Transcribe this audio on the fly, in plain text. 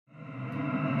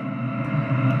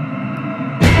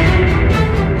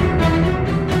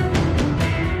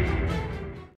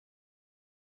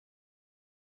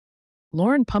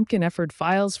Lauryn Pumpkin Efford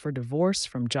files for divorce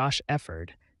from Josh Effird,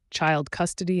 child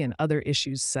custody and other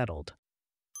issues settled.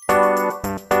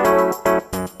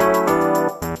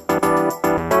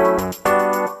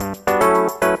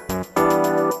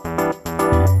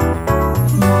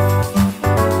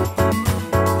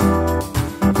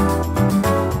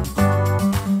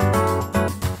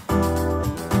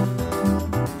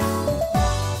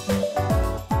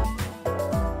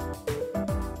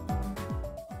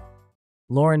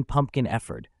 Lauryn Pumpkin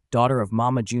Efford, daughter of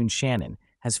Mama June Shannon,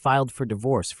 has filed for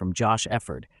divorce from Josh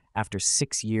Effird after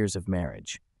 6 years of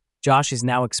marriage. Josh is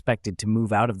now expected to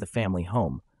move out of the family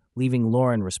home, leaving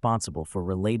Lauryn responsible for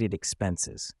related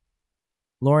expenses.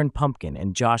 Lauryn Pumpkin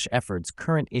and Josh Efford's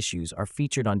current issues are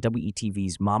featured on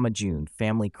WETV's Mama June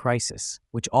Family Crisis,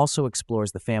 which also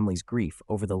explores the family's grief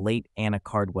over the late Anna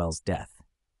Cardwell's death.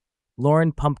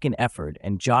 Lauryn Pumpkin Efford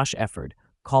and Josh Effird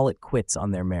call it quits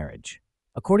on their marriage.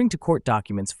 According to court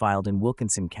documents filed in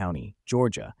Wilkinson County,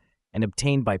 Georgia, and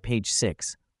obtained by Page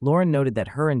 6, Lauryn noted that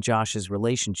her and Josh's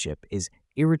relationship is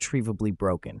irretrievably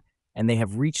broken, and they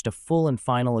have reached a full and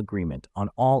final agreement on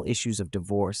all issues of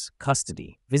divorce,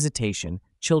 custody, visitation,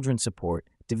 children's support,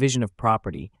 division of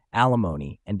property,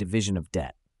 alimony, and division of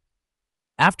debt.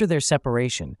 After their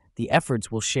separation, the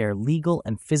Effords will share legal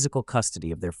and physical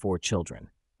custody of their 4 children,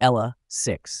 Ella,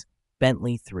 6,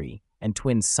 Bentley, 3, and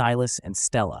twins Silas and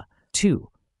Stella, 2,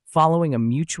 following a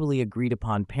mutually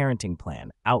agreed-upon parenting plan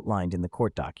outlined in the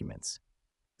court documents.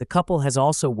 The couple has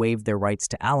also waived their rights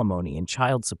to alimony and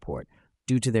child support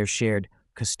due to their shared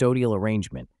custodial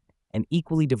arrangement and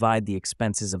equally divide the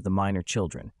expenses of the minor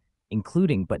children,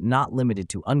 including but not limited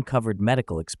to uncovered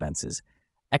medical expenses,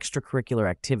 extracurricular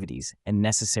activities, and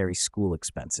necessary school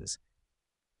expenses.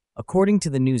 According to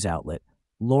the news outlet,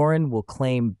 Lauryn will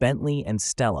claim Bentley and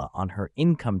Stella on her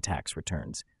income tax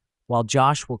returns, while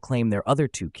Josh will claim their other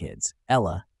 2 kids,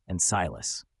 Ella and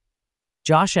Silas.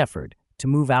 Josh Effird, to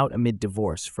move out amid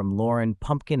divorce from Lauryn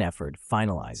Pumpkin Efford,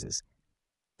 finalizes.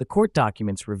 The court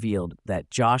documents revealed that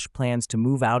Josh plans to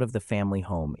move out of the family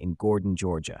home in Gordon,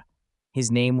 Georgia. His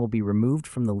name will be removed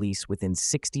from the lease within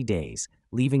 60 days,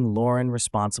 leaving Lauryn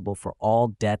responsible for all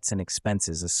debts and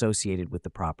expenses associated with the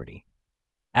property.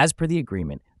 As per the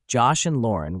agreement, Josh and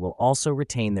Lauryn will also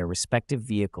retain their respective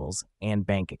vehicles and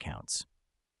bank accounts.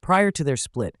 Prior to their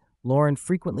split, Lauryn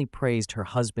frequently praised her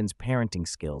husband's parenting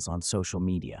skills on social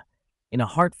media. In a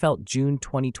heartfelt June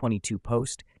 2022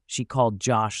 post, she called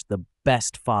Josh the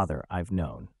best father I've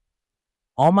known.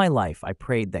 All my life, I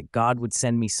prayed that God would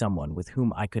send me someone with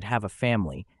whom I could have a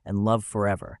family and love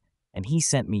forever, and he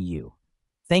sent me you.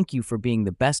 Thank you for being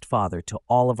the best father to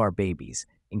all of our babies,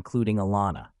 including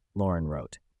Alana, Lauryn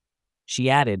wrote. She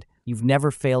added, "You've never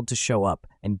failed to show up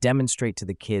and demonstrate to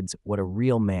the kids what a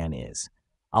real man is.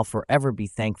 I'll forever be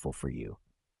thankful for you.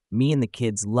 Me and the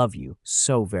kids love you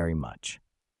so very much."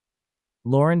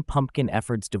 Lauryn Pumpkin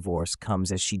Efford's divorce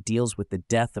comes as she deals with the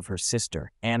death of her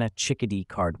sister, Anna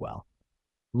Cardwell.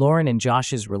 Lauryn and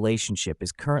Josh's relationship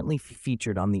is currently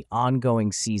featured on the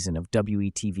ongoing season of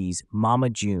WETV's Mama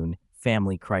June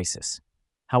Family Crisis.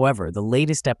 However, the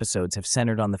latest episodes have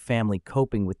centered on the family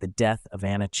coping with the death of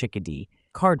Anna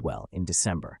Cardwell in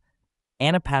December.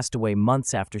 Anna passed away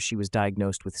months after she was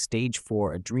diagnosed with stage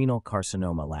 4 adrenal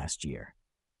carcinoma last year.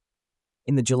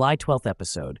 In the July 12th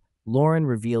episode, Lauryn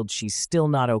revealed she's still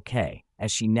not okay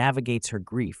as she navigates her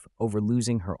grief over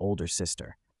losing her older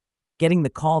sister. Getting the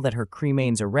call that her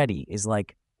cremains are ready is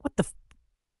like, what the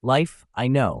Life, I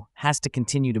know, has to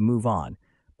continue to move on,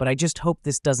 but I just hope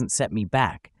this doesn't set me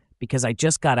back because I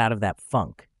just got out of that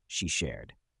funk, she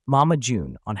shared. Mama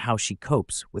June on how she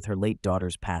copes with her late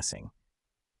daughter's passing.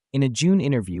 In a June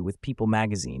interview with People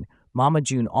magazine, Mama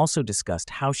June also discussed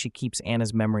how she keeps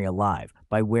Anna's memory alive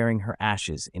by wearing her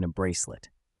ashes in a bracelet.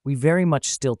 "We very much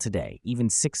still today, even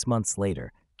 6 months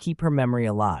later, keep her memory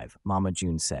alive," Mama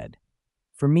June said.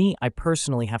 "For me, I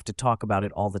personally have to talk about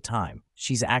it all the time.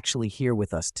 She's actually here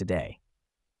with us today."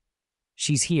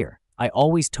 "She's here. I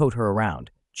always tote her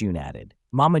around," June added.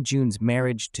 Mama June's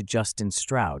marriage to Justin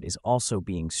Stroud is also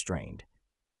being strained.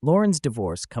 Lauryn's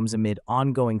divorce comes amid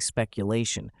ongoing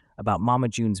speculation about Mama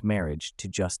June's marriage to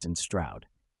Justin Stroud.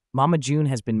 Mama June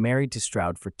has been married to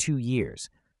Stroud for 2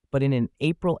 years, but in an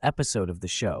April episode of the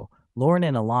show, Lauryn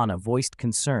and Alana voiced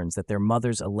concerns that their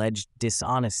mother's alleged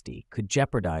dishonesty could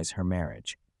jeopardize her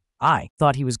marriage. "I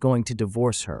thought he was going to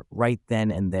divorce her right then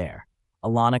and there,"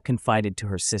 Alana confided to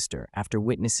her sister after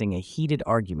witnessing a heated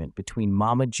argument between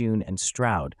Mama June and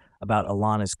Stroud about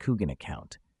Alana's Coogan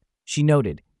account. She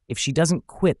noted, "If she doesn't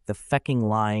quit the fecking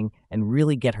lying and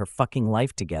really get her fucking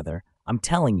life together, I'm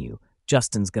telling you,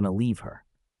 Justin's gonna leave her."